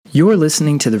You're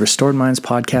listening to the Restored Minds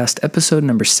Podcast, episode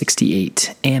number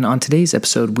 68. And on today's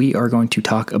episode, we are going to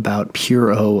talk about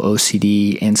pure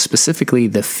OCD and specifically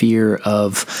the fear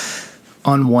of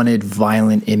unwanted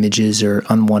violent images or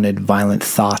unwanted violent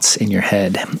thoughts in your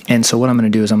head. And so what I'm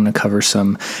going to do is I'm going to cover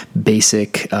some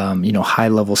basic,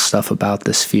 high-level stuff about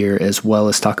this fear, as well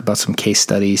as talk about some case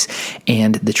studies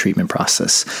and the treatment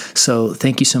process. So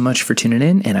thank you so much for tuning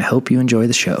in, and I hope you enjoy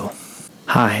the show.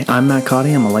 Hi, I'm Matt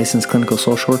Cotty. I'm a licensed clinical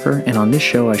social worker, and on this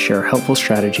show I share helpful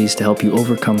strategies to help you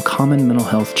overcome common mental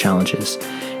health challenges.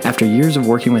 After years of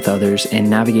working with others and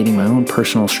navigating my own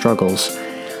personal struggles,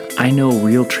 I know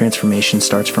real transformation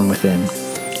starts from within.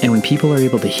 And when people are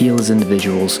able to heal as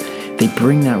individuals, they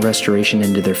bring that restoration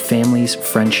into their families,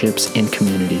 friendships, and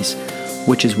communities,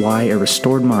 which is why a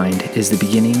restored mind is the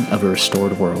beginning of a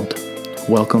restored world.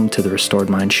 Welcome to the Restored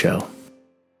Mind Show.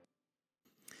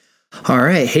 All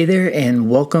right. Hey there, and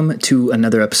welcome to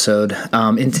another episode.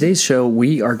 In today's show,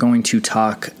 we are going to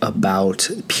talk about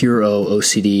pure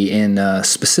OCD, and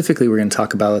specifically, we're going to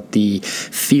talk about the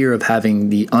fear of having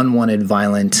the unwanted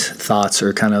violent thoughts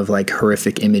or kind of like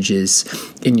horrific images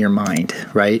in your mind,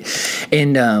 right?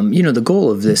 And, the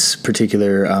goal of this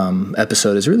particular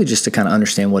episode is really just to kind of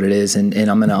understand what it is, and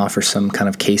I'm going to offer some kind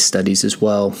of case studies as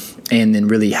well, and then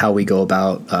really how we go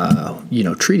about,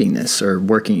 treating this or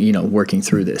working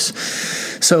through this.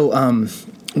 So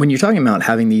when you're talking about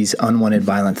having these unwanted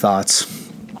violent thoughts,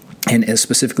 and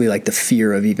specifically like the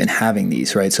fear of even having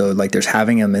these, right? So like there's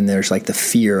having them and there's like the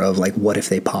fear of like, what if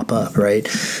they pop up, right?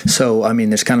 So, I mean,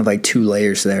 there's kind of like two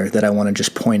layers there that I want to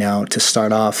just point out to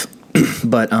start off.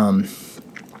 But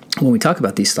when we talk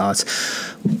about these thoughts,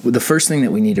 the first thing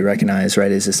that we need to recognize,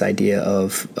 right, is this idea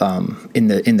of in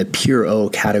the pure O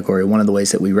category. One of the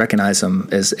ways that we recognize them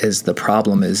as the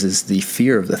problem is the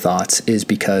fear of the thoughts is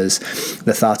because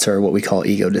the thoughts are what we call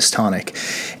ego dystonic,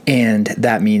 and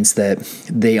that means that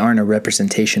they aren't a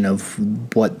representation of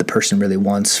what the person really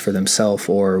wants for themselves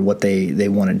or what they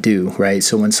want to do, right?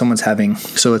 So when someone's having,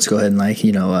 so let's go ahead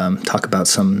and talk about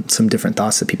some different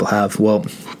thoughts that people have. Well,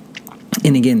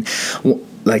 and again,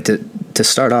 like to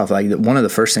start off, like one of the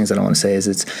first things that I want to say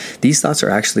is these thoughts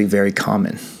are actually very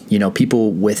common.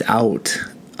 People without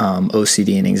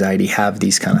OCD and anxiety have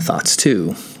these kind of thoughts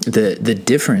too. The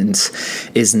difference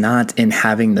is not in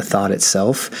having the thought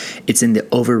itself. It's in the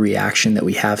overreaction that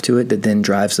we have to it that then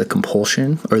drives the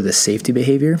compulsion or the safety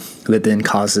behavior that then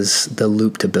causes the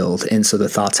loop to build. And so the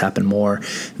thoughts happen more,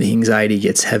 the anxiety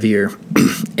gets heavier,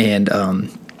 and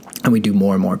we do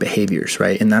more and more behaviors,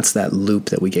 right? And that's that loop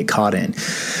that we get caught in.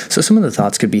 So some of the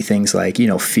thoughts could be things like,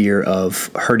 fear of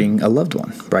hurting a loved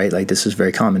one, right? Like this is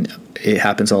very common. It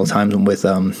happens all the time with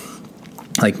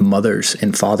like mothers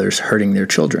and fathers hurting their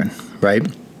children, right?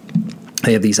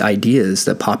 They have these ideas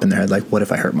that pop in their head, like, what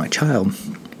if I hurt my child?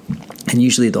 And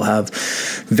usually they'll have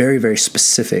very, very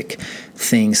specific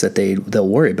things that they'll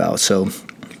worry about. So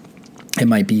it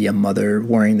might be a mother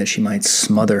worrying that she might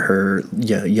smother her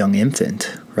young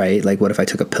infant, right? Like, what if I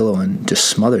took a pillow and just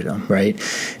smothered them, right?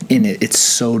 And it's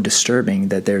so disturbing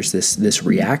that there's this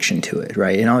reaction to it,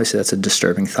 right? And obviously that's a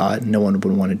disturbing thought. No one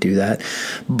would want to do that.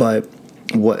 But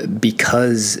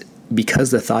because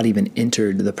the thought even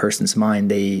entered the person's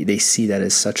mind, they see that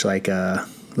as such like a...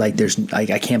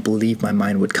 I can't believe my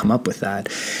mind would come up with that.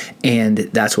 And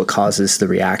that's what causes the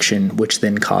reaction, which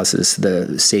then causes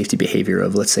the safety behavior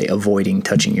of, let's say, avoiding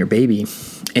touching your baby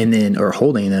or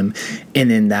holding them. And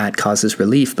then that causes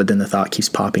relief, but then the thought keeps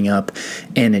popping up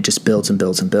and it just builds and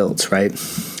builds and builds, right?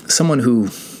 Someone who,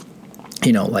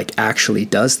 actually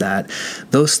does that,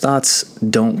 those thoughts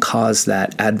don't cause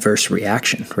that adverse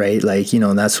reaction, right?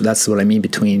 And that's what I mean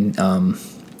between,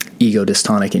 ego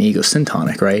dystonic and ego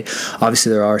syntonic, right?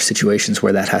 Obviously, there are situations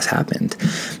where that has happened.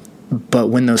 But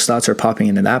when those thoughts are popping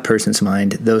into that person's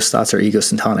mind, those thoughts are ego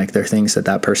syntonic. They're things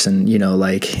that person,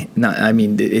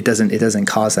 it doesn't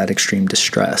cause that extreme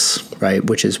distress, right?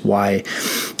 Which is why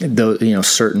those,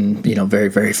 certain, very,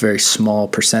 very, very small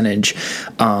percentage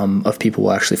of people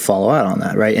will actually follow out on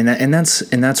that, right? And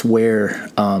that's where,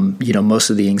 most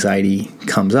of the anxiety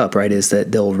comes up, right? Is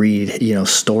that they'll read,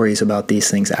 stories about these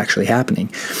things actually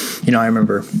happening. I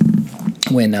remember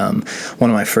when one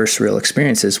of my first real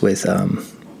experiences with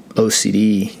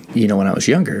OCD, when I was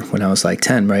younger, when I was like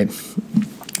 10, right?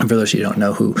 And for those of you who don't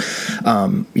know who,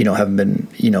 haven't been,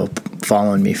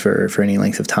 following me for any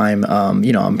length of time,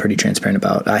 I'm pretty transparent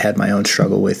about, I had my own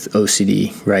struggle with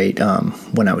OCD, right?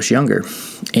 When I was younger,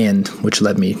 and which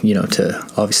led me, to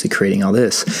obviously creating all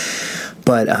this.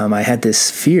 But I had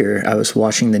this fear. I was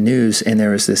watching the news and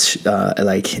there was this,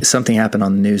 something happened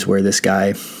on the news where this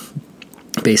guy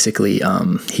basically,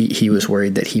 he was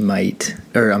worried that he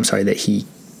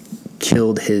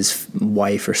killed his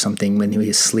wife or something when he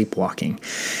was sleepwalking.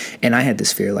 And I had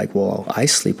this fear like, well, I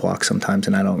sleepwalk sometimes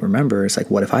and I don't remember. It's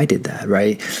like, what if I did that,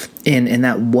 right? And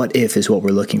that what if is what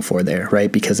we're looking for there,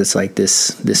 right? Because it's like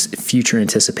this future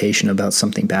anticipation about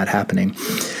something bad happening.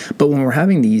 But when we're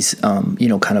having these,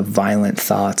 kind of violent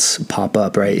thoughts pop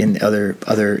up, right? And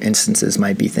other instances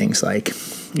might be things like,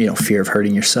 fear of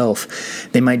hurting yourself.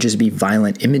 They might just be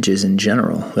violent images in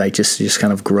general, like just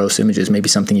kind of gross images, maybe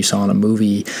something you saw in a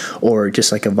movie, or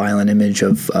just like a violent image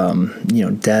of,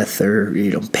 death or,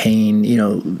 pain,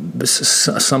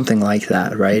 something like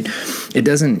that, right? It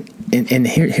doesn't, and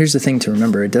here's the thing to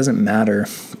remember, it doesn't matter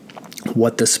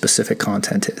what the specific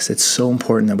content is. It's so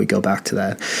important that we go back to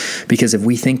that, because if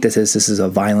we think that this is a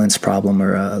violence problem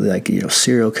or a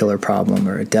serial killer problem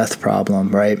or a death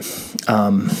problem, right?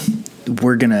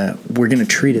 We're gonna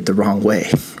treat it the wrong way,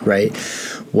 right?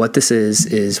 What this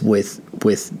is with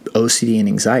OCD and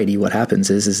anxiety, what happens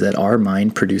is that our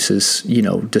mind produces,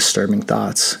 disturbing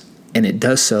thoughts, and it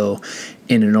does so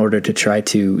in order to try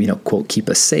to, quote, keep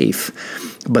us safe.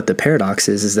 But the paradox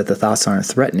is that the thoughts aren't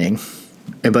threatening.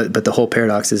 But the whole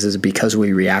paradox is because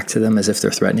we react to them as if they're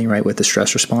threatening, right, with the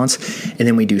stress response, and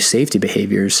then we do safety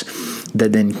behaviors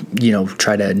that then,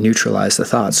 try to neutralize the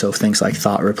thought. So things like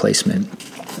thought replacement,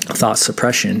 thought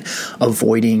suppression,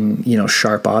 avoiding,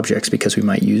 sharp objects because we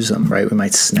might use them, right? We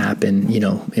might snap and,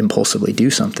 impulsively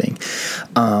do something.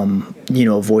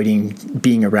 Avoiding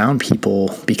being around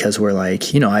people because we're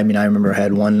like, I remember I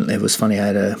had one, it was funny, I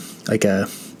had a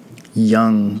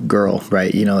young girl,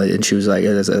 right? And she was like,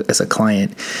 as a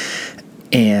client,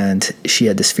 and she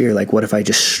had this fear, like, what if I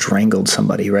just strangled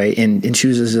somebody, right? And she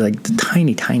was just like the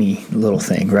tiny little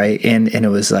thing, right? And it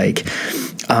was like,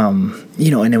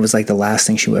 and it was like the last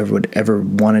thing she would ever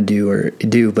want to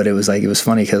do, but it was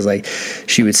funny because like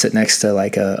she would sit next to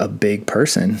like a big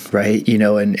person, right?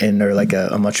 And or like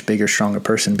a much bigger, stronger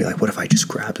person, and be like, what if I just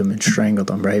grabbed them and strangled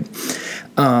them, right?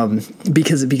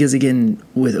 Because again,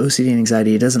 with OCD and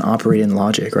anxiety, it doesn't operate in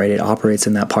logic, right? It operates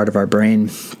in that part of our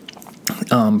brain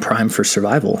primed for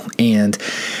survival. And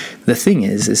the thing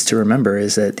is to remember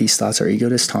is that these thoughts are ego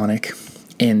dystonic.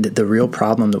 And the real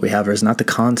problem that we have is not the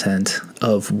content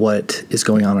of what is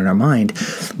going on in our mind,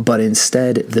 but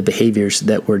instead the behaviors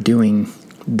that we're doing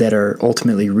that are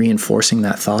ultimately reinforcing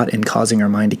that thought and causing our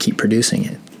mind to keep producing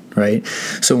it, right?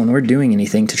 So when we're doing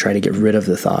anything to try to get rid of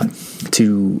the thought,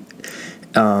 to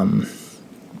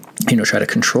try to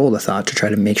control the thought, to try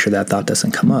to make sure that thought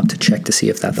doesn't come up, to check to see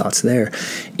if that thought's there.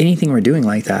 Anything we're doing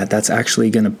like that, that's actually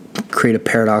going to create a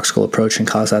paradoxical approach and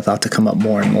cause that thought to come up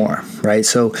more and more, right?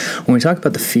 So when we talk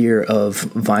about the fear of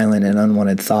violent and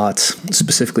unwanted thoughts,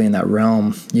 specifically in that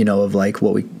realm, of like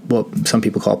what some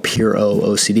people call pure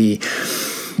OCD,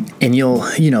 and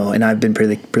and I've been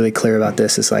pretty clear about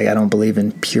this. It's like, I don't believe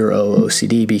in pure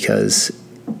OCD because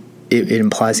it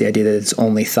implies the idea that it's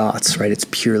only thoughts, right? It's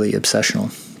purely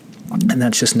obsessional. And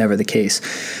that's just never the case.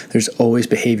 There's always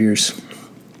behaviors,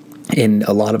 and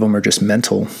a lot of them are just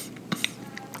mental.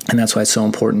 And that's why it's so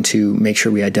important to make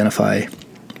sure we identify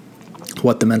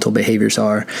what the mental behaviors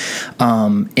are,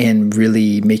 and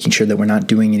really making sure that we're not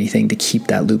doing anything to keep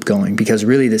that loop going, because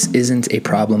really this isn't a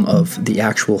problem of the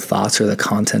actual thoughts or the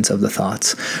contents of the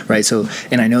thoughts, right? So,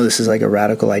 and I know this is like a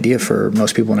radical idea for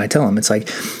most people when I tell them, it's like,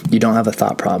 you don't have a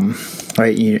thought problem,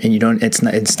 right?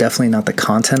 It's definitely not the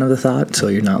content of the thought. So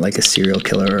you're not like a serial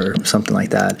killer or something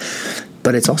like that.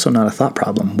 But it's also not a thought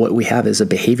problem. What we have is a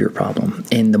behavior problem.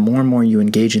 And the more and more you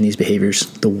engage in these behaviors,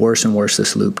 the worse and worse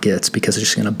this loop gets, because it's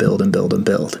just going to build and build and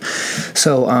build.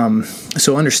 So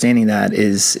understanding that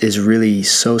is really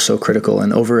so critical.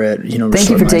 And over at Thank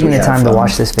you for taking the time to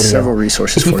watch this video. Several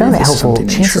resources. If you found it helpful,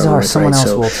 chances are someone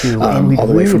else will too. And we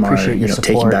really appreciate your support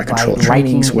Taking Back Control by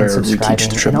trainings, liking and where we teach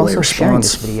the subscribing, and also AAA sharing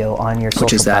this response, video on your social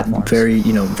which is that platforms.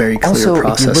 very clear Also,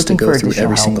 process to go through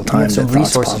every single time that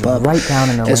thoughts pop up, right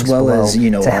down in the as well as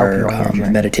our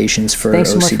meditations for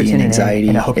Thanks so much for OCD and tuning in, anxiety,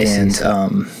 and I hope to see you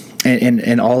soon.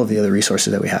 and all of the other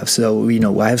resources that we have. So,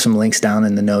 I have some links down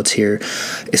in the notes here.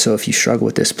 So if you struggle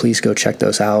with this, please go check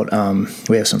those out.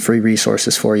 We have some free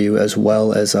resources for you, as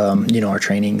well as, our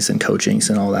trainings and coachings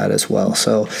and all that as well.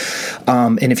 So,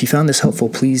 and if you found this helpful,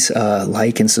 please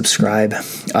like and subscribe.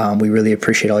 We really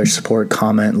appreciate all your support.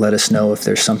 Comment, let us know if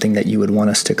there's something that you would want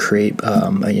us to create,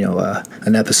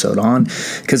 an episode on.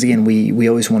 Because again, we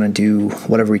always want to do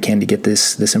whatever we can to get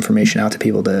this information out to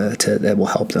people that will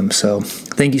help them. So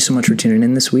thank you so much for tuning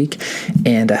in this week,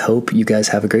 and I hope you guys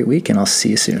have a great week, and I'll see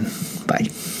you soon. Bye.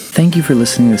 Thank you for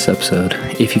listening to this episode.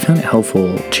 If you found it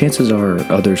helpful, chances are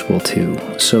others will too.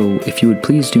 So if you would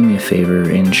please do me a favor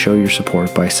and show your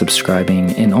support by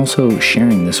subscribing and also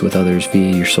sharing this with others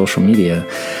via your social media,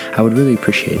 I would really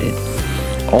appreciate it.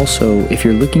 Also, if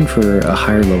you're looking for a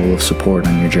higher level of support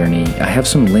on your journey, I have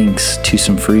some links to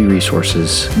some free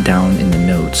resources down in the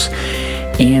notes.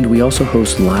 And we also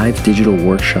host live digital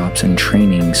workshops and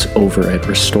trainings over at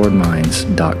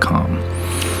restoredminds.com.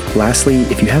 Lastly,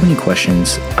 if you have any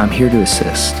questions, I'm here to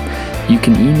assist. You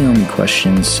can email me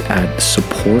questions at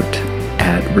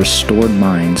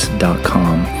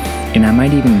support@restoredminds.com, and I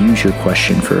might even use your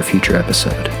question for a future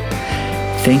episode.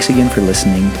 Thanks again for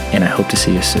listening, and I hope to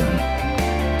see you soon.